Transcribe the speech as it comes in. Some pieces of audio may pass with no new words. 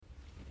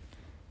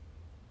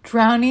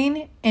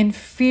drowning in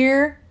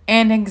fear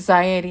and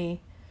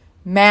anxiety,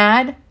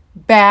 mad,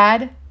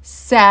 bad,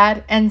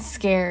 sad, and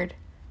scared.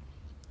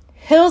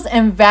 Hills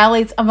and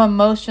valleys of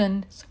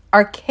emotions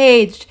are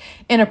caged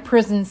in a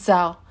prison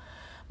cell.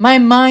 My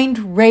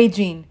mind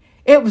raging.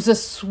 It was a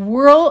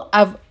swirl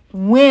of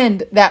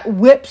wind that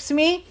whips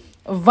me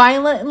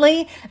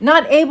violently,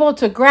 not able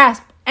to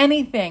grasp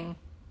anything.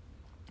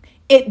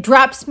 It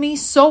drops me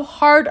so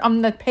hard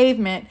on the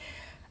pavement.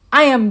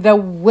 I am the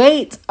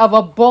weight of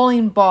a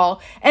bowling ball,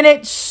 and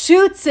it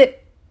shoots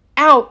it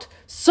out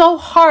so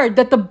hard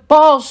that the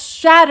ball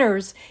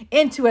shatters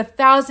into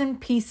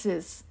 1,000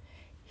 pieces.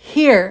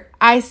 Here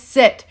I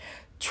sit,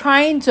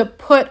 trying to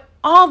put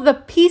all the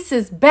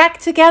pieces back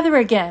together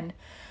again.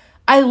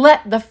 I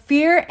let the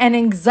fear and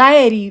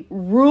anxiety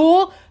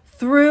rule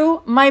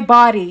through my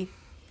body.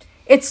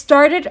 It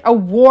started a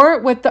war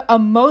with the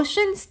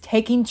emotions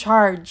taking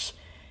charge.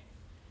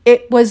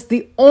 It was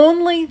the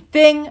only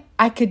thing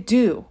I could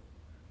do,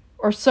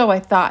 or so I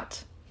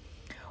thought.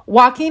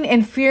 Walking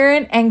in fear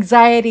and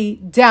anxiety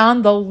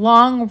down the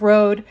long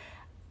road,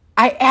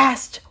 I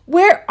asked,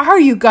 "Where are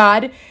you,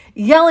 God?"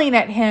 yelling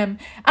at him.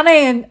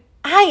 And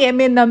I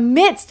am in the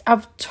midst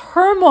of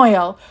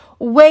turmoil,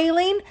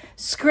 wailing,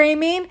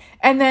 screaming,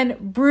 and then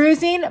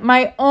bruising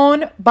my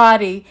own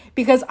body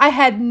because I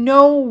had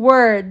no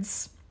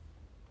words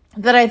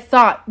that I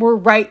thought were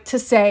right to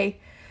say.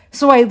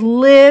 So I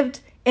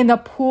lived in the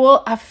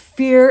pool of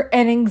fear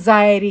and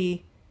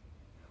anxiety.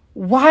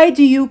 Why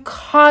do you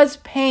cause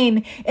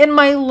pain in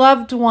my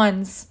loved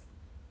ones?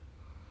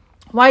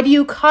 Why do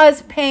you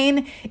cause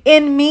pain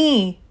in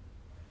me?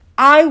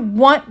 I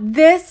want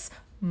this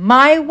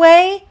my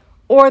way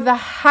or the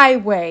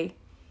highway.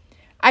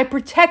 I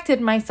protected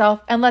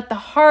myself and let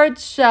the hard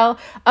shell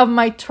of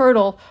my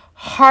turtle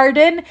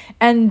harden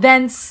and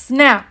then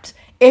snapped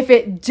if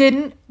it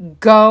didn't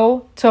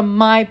go to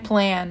my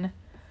plan.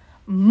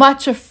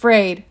 Much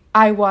afraid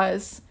I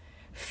was.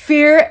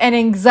 Fear and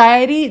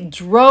anxiety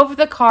drove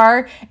the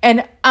car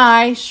and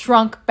I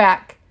shrunk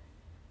back.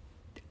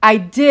 I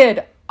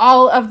did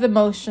all of the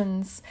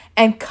motions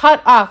and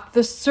cut off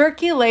the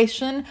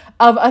circulation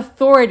of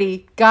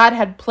authority God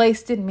had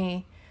placed in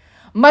me.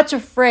 Much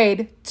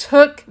afraid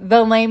took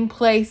the lame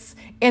place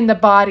in the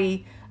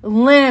body.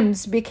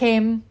 Limbs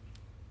became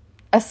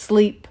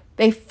asleep.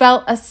 They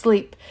fell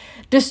asleep,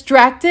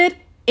 distracted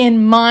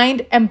in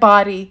mind and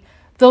body.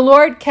 The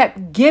Lord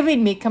kept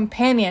giving me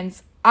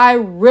companions I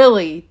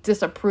really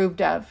disapproved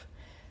of.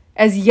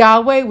 As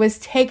Yahweh was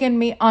taking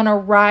me on a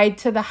ride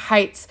to the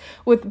heights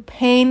with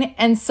pain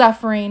and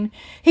suffering,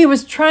 he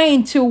was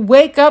trying to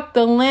wake up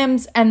the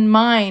limbs and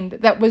mind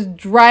that was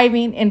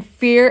driving in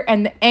fear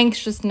and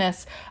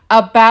anxiousness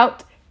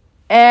about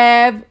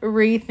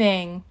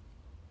everything.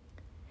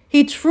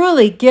 He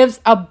truly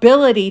gives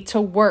ability to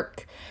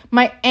work.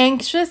 My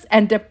anxious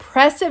and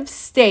depressive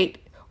state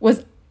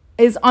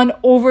is on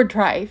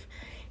overdrive.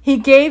 He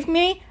gave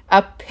me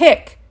a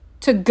pick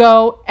to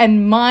go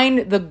and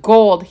mine the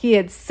gold he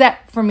had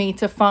set for me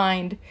to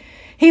find.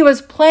 He was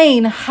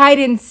playing hide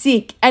and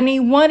seek, and he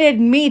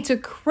wanted me to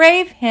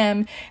crave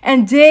him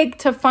and dig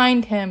to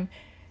find him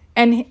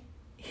and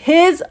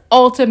his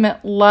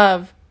ultimate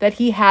love that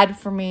he had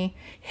for me,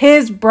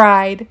 his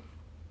bride.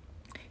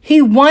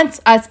 He wants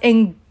us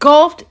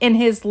engulfed in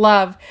his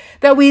love,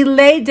 that we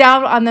lay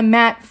down on the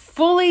mat,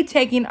 fully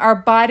taking our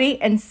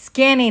body and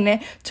scanning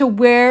it to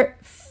where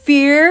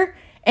fear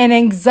and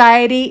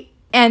anxiety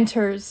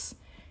enters.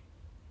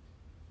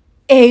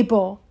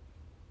 Abel.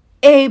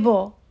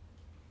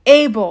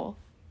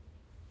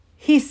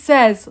 He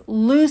says,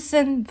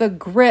 loosen the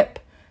grip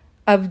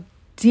of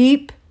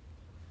deep,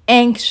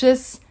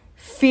 anxious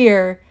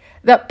fear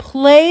that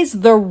plays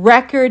the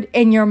record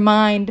in your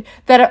mind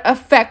that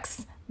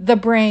affects the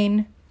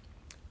brain.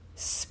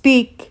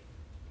 Speak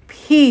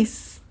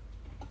peace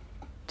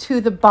to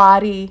the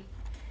body.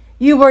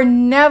 You were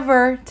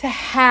never to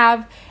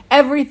have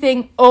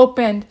everything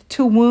opened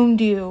to wound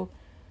you.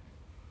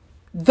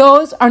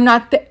 Those are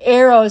not the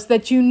arrows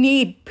that you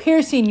need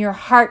piercing your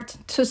heart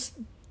to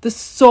the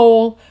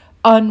soul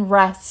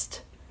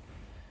unrest.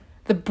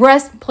 The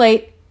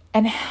breastplate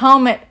and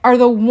helmet are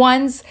the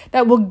ones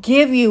that will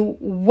give you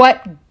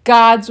what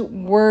God's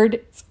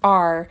words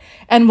are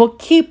and will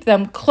keep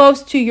them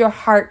close to your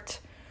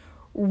heart.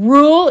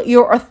 Rule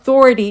your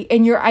authority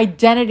and your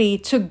identity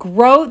to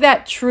grow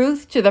that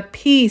truth to the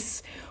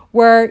peace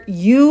where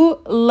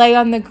you lay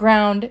on the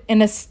ground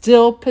in a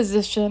still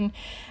position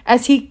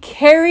as he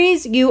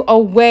carries you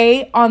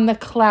away on the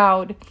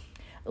cloud.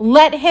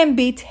 Let him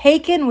be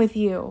taken with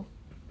you.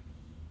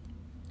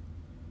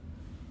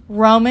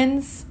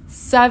 Romans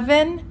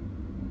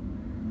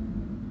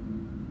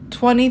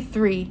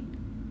 7:23.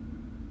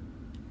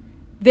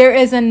 There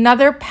is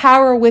another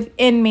power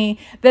within me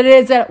that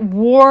is at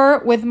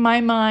war with my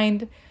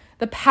mind.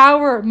 The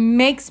power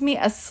makes me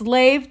a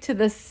slave to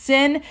the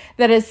sin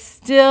that is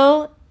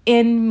still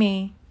in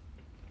me.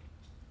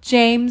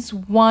 James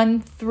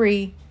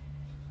 1:3.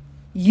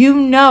 You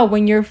know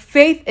when your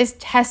faith is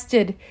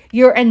tested,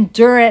 your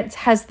endurance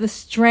has the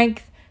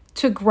strength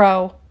to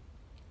grow.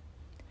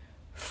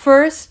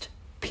 1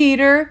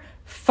 Peter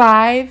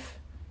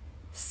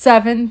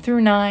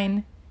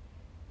 5:7-9.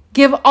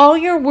 Give all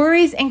your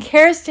worries and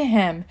cares to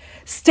him.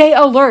 Stay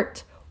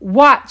alert.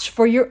 Watch,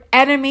 for your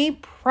enemy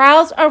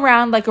prowls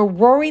around like a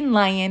roaring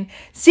lion,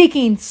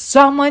 seeking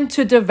someone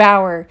to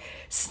devour.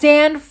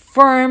 Stand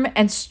firm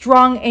and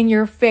strong in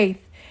your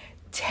faith.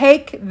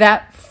 Take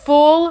that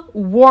full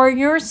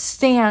warrior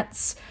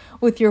stance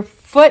with your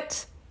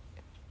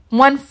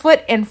one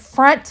foot in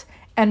front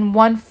and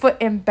 1 foot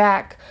in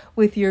back,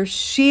 with your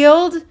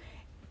shield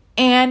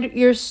and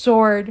your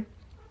sword.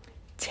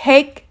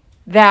 Take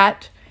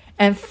that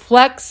and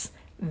flex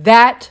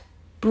that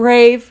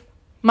brave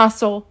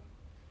muscle.